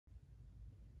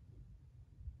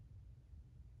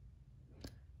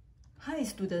Hi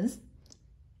students,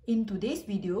 in today's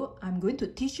video, I'm going to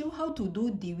teach you how to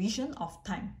do division of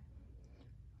time.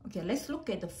 Okay, let's look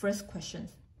at the first question,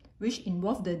 which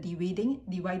involves the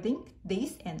dividing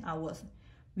days and hours.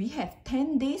 We have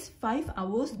 10 days, 5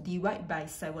 hours divided by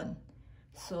 7.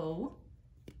 So,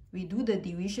 we do the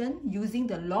division using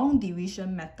the long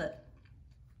division method.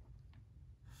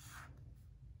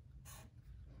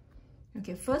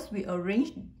 Okay, first we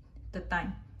arrange the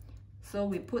time. So,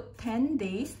 we put 10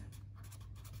 days,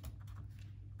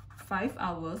 5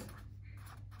 hours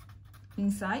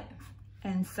inside,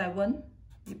 and 7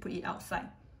 we put it outside.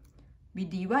 We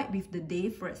divide with the day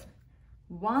first.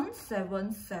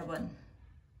 177.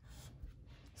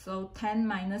 So 10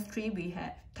 minus 3 we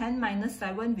have 10 minus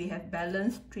 7 we have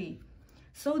balance 3.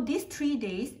 So these 3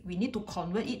 days we need to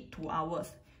convert it to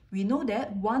hours. We know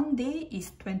that 1 day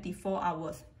is 24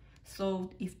 hours. So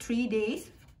if 3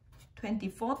 days,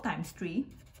 24 times 3,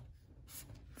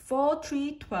 4,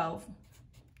 3, 12.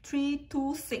 3,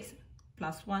 2, 6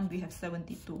 plus 1, we have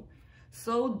 72.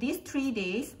 So these 3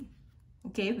 days,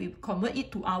 okay, we convert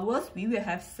it to hours, we will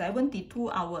have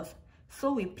 72 hours.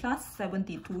 So we plus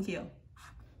 72 here.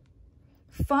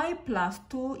 5 plus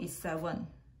 2 is 7.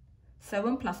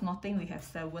 7 plus nothing, we have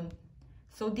 7.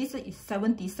 So this is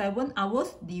 77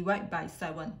 hours divided by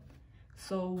 7.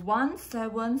 So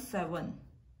 177.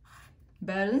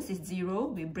 Balance is 0,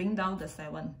 we bring down the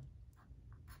 7.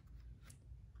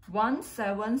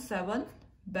 177,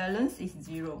 balance is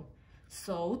 0.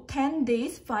 So 10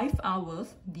 days, 5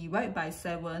 hours divided by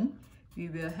 7, we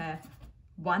will have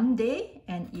 1 day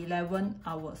and 11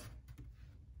 hours.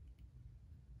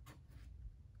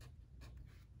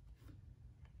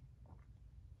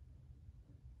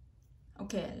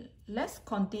 Okay, let's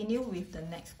continue with the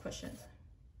next questions.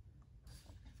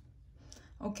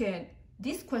 Okay,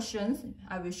 these questions,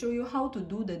 I will show you how to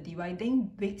do the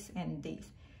dividing weeks and days.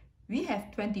 We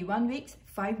have 21 weeks,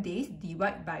 5 days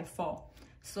divided by 4.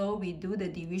 So we do the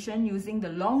division using the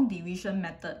long division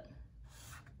method.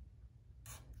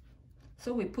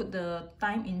 So we put the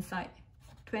time inside.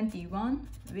 21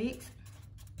 weeks,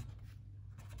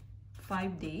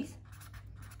 5 days.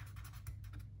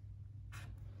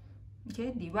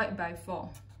 Okay, divide by 4.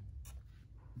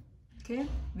 Okay,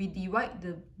 we divide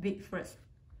the week first.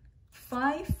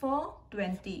 5, 4,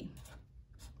 20.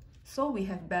 So we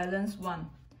have balance 1.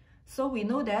 So we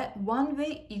know that 1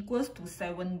 week equals to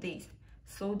 7 days.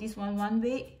 So this one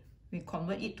week, we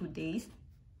convert it to days.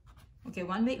 Okay,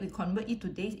 1 week we convert it to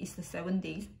days is the 7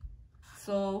 days.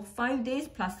 So 5 days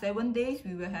plus 7 days,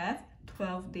 we will have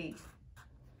 12 days.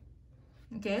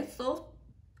 Okay, so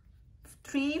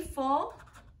 3, 4,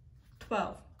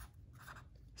 12.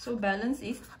 So balance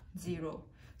is 0.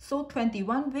 So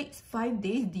 21 weeks, 5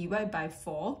 days divided by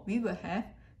 4, we will have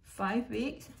 5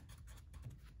 weeks,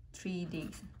 3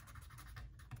 days.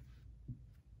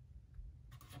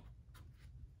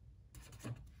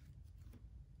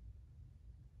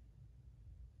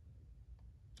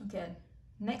 Okay,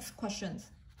 next questions.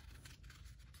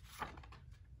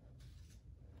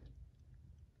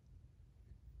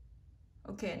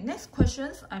 Okay, next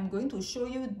questions, I'm going to show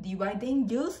you dividing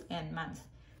years and months.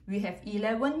 We have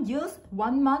 11 years,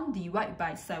 1 month divided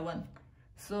by 7.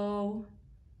 So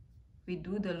we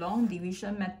do the long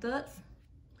division method.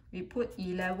 We put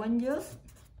 11 years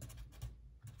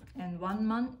and 1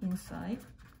 month inside,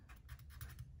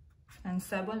 and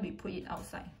 7 we put it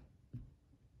outside.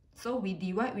 So we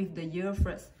divide with the year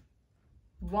first.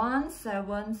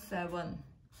 177.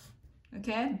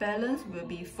 Okay, balance will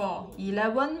be 4.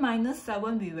 11 minus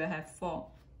 7, we will have 4.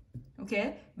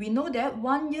 Okay, we know that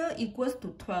 1 year equals to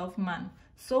 12 months.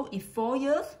 So if 4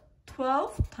 years,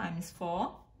 12 times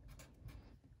 4,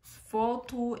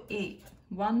 428,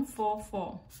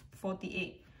 144,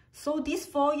 48. So these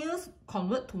 4 years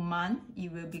convert to month,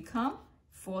 it will become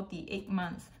 48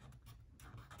 months.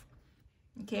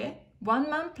 Okay, 1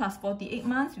 month plus 48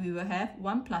 months, we will have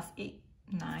 1 plus 8,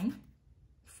 9,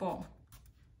 4,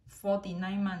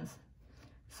 49 months.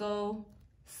 So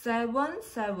 7,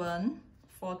 7,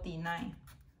 49.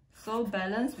 So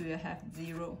balance, we will have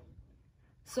 0.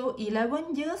 So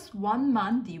 11 years, 1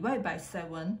 month divided by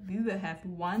 7, we will have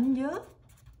 1 year,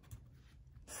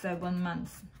 7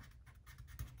 months.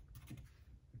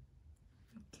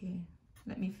 Okay,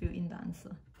 let me fill in the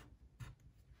answer.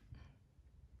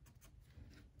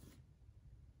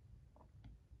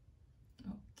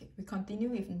 We continue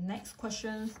with next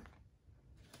questions.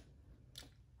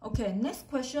 Okay, next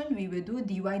question we will do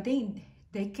dividing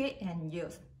decade and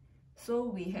years. So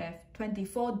we have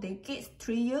 24 decades,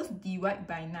 3 years divided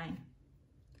by 9.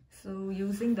 So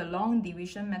using the long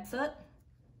division method.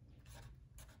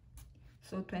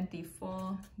 So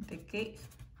 24 decades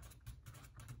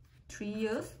 3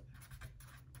 years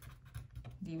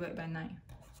divided by 9.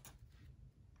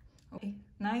 Okay,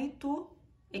 9 to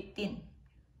 18.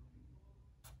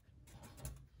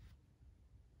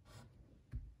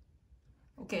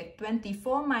 Okay,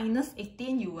 24 minus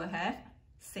 18, you will have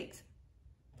 6.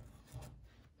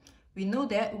 We know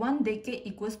that 1 decade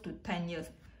equals to 10 years.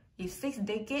 If 6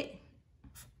 decades,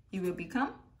 it will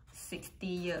become 60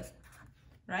 years,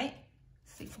 right?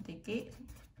 6 decades,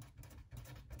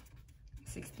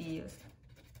 60 years.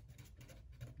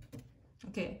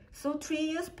 Okay, so 3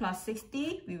 years plus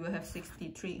 60, we will have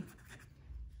 63.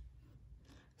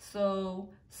 So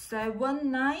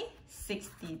 7, 9,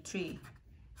 63.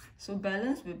 So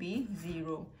balance will be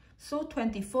 0. So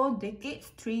 24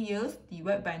 decades, 3 years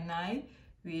divided by 9,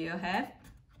 we will have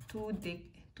 2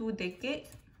 decades,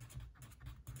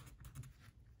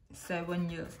 7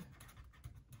 years.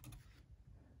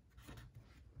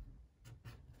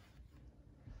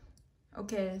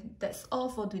 Okay, that's all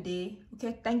for today.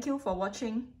 Okay, thank you for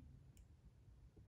watching.